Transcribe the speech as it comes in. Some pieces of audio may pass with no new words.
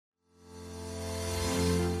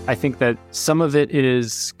I think that some of it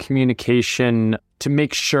is communication to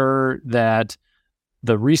make sure that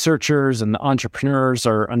the researchers and the entrepreneurs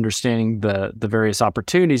are understanding the various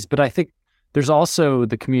opportunities. But I think there's also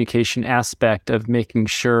the communication aspect of making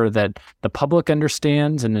sure that the public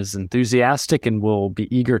understands and is enthusiastic and will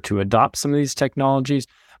be eager to adopt some of these technologies,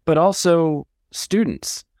 but also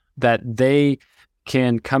students, that they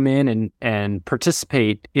can come in and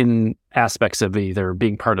participate in aspects of either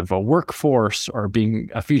being part of a workforce or being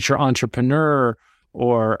a future entrepreneur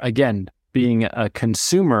or, again, being a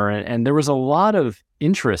consumer. And there was a lot of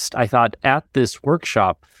interest, I thought, at this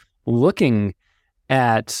workshop looking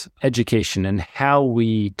at education and how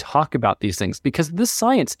we talk about these things, because this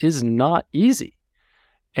science is not easy.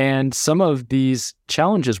 And some of these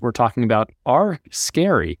challenges we're talking about are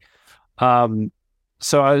scary.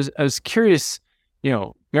 So I was curious,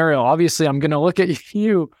 Mariel, obviously I'm going to look at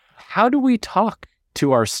you. How do we talk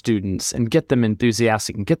to our students and get them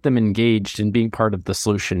enthusiastic and get them engaged in being part of the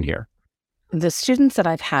solution here? The students that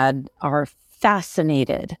I've had are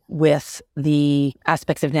fascinated with the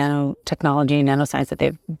aspects of nanotechnology and nanoscience that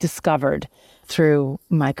they've discovered through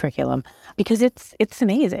my curriculum, because it's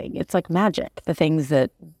amazing. It's like magic, the things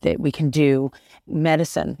that we can do.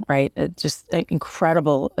 Medicine, right? Just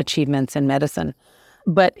incredible achievements in medicine.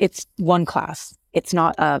 But it's one class. It's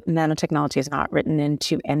not, nanotechnology is not written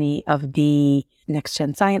into any of the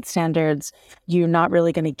next-gen science standards. You're not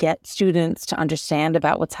really going to get students to understand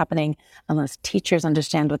about what's happening unless teachers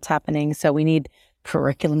understand what's happening. So we need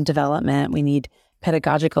curriculum development. We need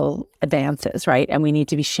pedagogical advances, right? And we need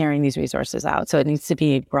to be sharing these resources out. So it needs to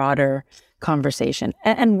be a broader conversation.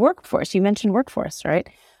 And workforce, you mentioned workforce, right?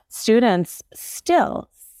 Students still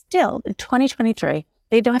in 2023,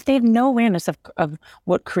 they have no awareness of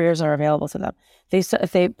what careers are available to them.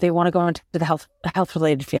 If they want to go into the health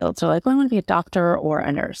related fields, they're like, well, I want to be a doctor or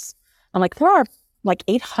a nurse. I'm like, there are like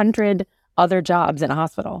 800 other jobs in a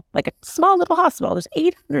hospital, like a small little hospital. There's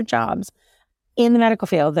 800 jobs in the medical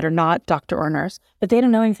field that are not doctor or nurse, but they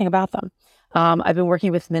don't know anything about them. I've been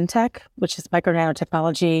working with MinTech, which is micro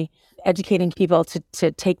nanotechnology, educating people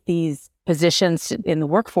to take these positions in the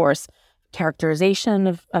workforce, characterization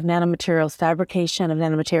of nanomaterials, fabrication of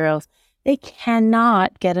nanomaterials. They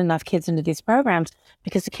cannot get enough kids into these programs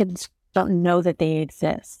because the kids don't know that they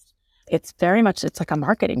exist. It's like a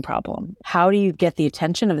marketing problem. How do you get the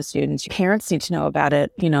attention of the students? Parents need to know about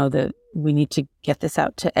it. We need to get this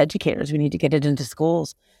out to educators. We need to get it into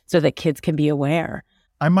schools so that kids can be aware.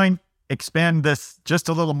 I might expand this just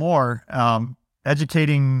a little more.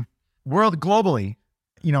 Educating world globally,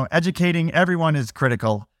 educating everyone is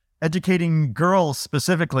critical. Educating girls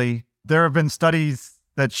specifically, there have been studies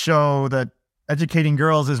that show that educating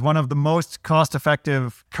girls is one of the most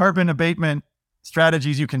cost-effective carbon abatement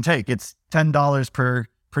strategies you can take. It's $10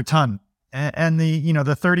 per ton. And the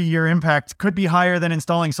 30-year impact could be higher than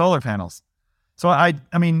installing solar panels. So I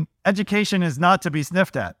mean, education is not to be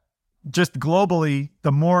sniffed at. Just globally,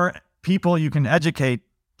 the more people you can educate,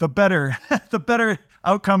 the better, the better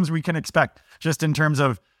outcomes we can expect, just in terms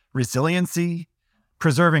of resiliency,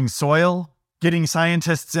 preserving soil, getting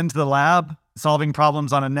scientists into the lab, solving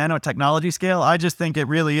problems on a nanotechnology scale. I just think it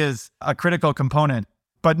really is a critical component,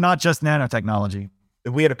 but not just nanotechnology.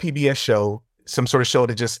 We had a PBS show, some sort of show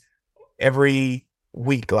that just every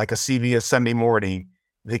week, like a CBS Sunday morning,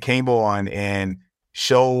 they came on and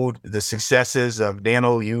showed the successes of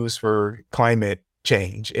nano use for climate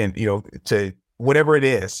change. And, to whatever it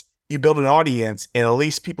is, you build an audience and at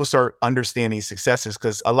least people start understanding successes.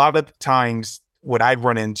 Because a lot of times what I've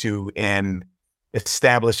run into in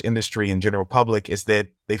established industry and general public is that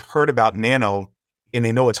they've heard about nano and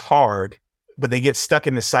they know it's hard, but they get stuck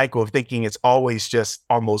in the cycle of thinking it's always just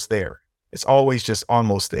almost there. It's always just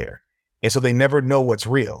almost there. And so they never know what's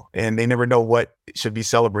real and they never know what should be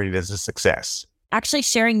celebrated as a success. Actually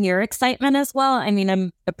sharing your excitement as well. I mean,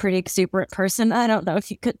 I'm a pretty exuberant person. I don't know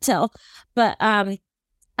if you could tell, but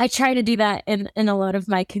I try to do that in a lot of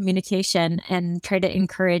my communication and try to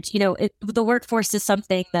encourage, the workforce is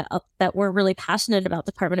something that we're really passionate about,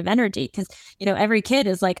 Department of Energy, because, every kid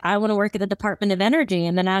is like, I want to work at the Department of Energy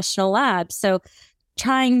in the national lab. So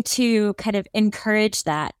trying to kind of encourage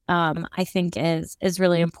that, I think is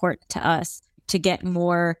really important to us to get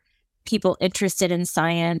more people interested in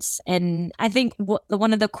science. And I think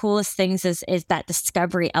one of the coolest things is that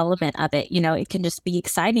discovery element of it. It can just be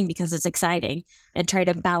exciting because it's exciting, and try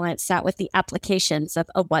to balance that with the applications of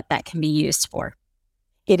what that can be used for.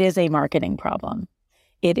 It is a marketing problem.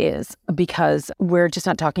 It is, because we're just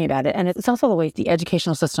not talking about it. And it's also the way the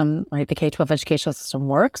educational system, right, the K-12 educational system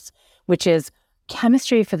works, which is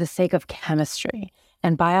chemistry for the sake of chemistry.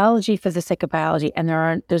 and biology for the sake of biology.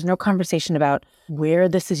 And there's no conversation about where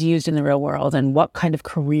this is used in the real world and what kind of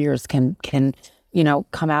careers can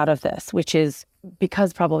come out of this, which is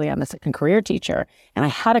because probably I'm a second career teacher and I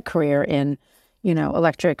had a career in,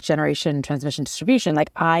 electric generation, transmission, distribution. Like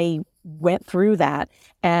I went through that,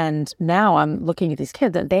 and now I'm looking at these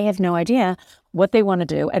kids and they have no idea what they want to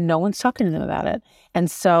do and no one's talking to them about it. And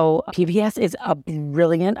so PBS is a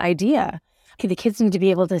brilliant idea. Okay, the kids need to be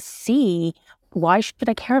able to see, why should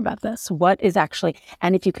I care about this? What is actually,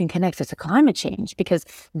 and if you can connect it to climate change, because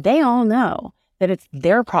they all know that it's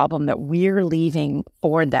their problem that we're leaving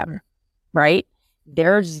for them, right?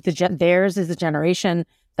 Theirs is the generation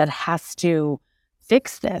that has to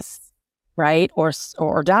fix this, right?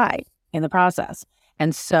 Or die in the process.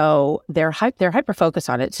 And so they're hyper focused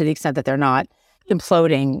on it to the extent that they're not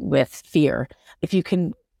imploding with fear. If you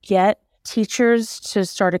can get teachers to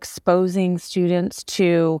start exposing students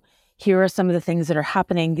to, here are some of the things that are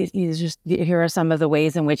happening. Here are some of the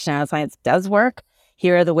ways in which nanoscience does work.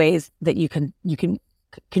 Here are the ways that you can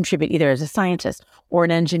contribute either as a scientist or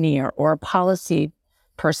an engineer or a policy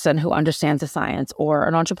person who understands the science, or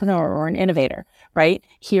an entrepreneur or an innovator, right?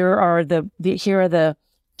 Here are the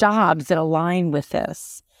jobs that align with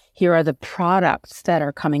this. Here are the products that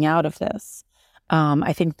are coming out of this.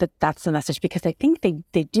 I think that's the message, because I think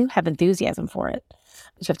they do have enthusiasm for it.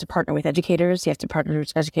 You have to partner with educators. You have to partner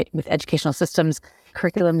with educational systems.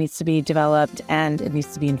 Curriculum needs to be developed and it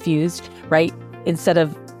needs to be infused, right? Instead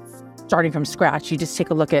of starting from scratch, you just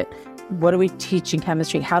take a look at, what do we teach in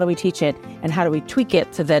chemistry? How do we teach it? And how do we tweak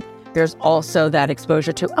it so that there's also that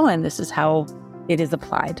exposure to, and this is how it is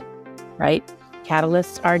applied, right?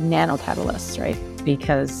 Catalysts are nanocatalysts, right?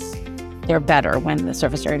 Because they're better when the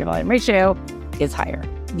surface area to volume ratio is higher.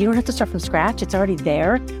 You don't have to start from scratch. It's already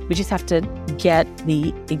there. We just have to get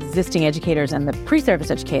the existing educators and the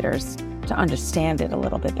pre-service educators to understand it a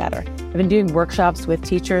little bit better. I've been doing workshops with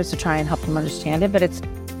teachers to try and help them understand it, but it's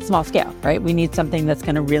small scale, right? We need something that's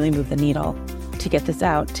going to really move the needle to get this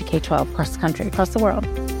out to K-12 across the country, across the world.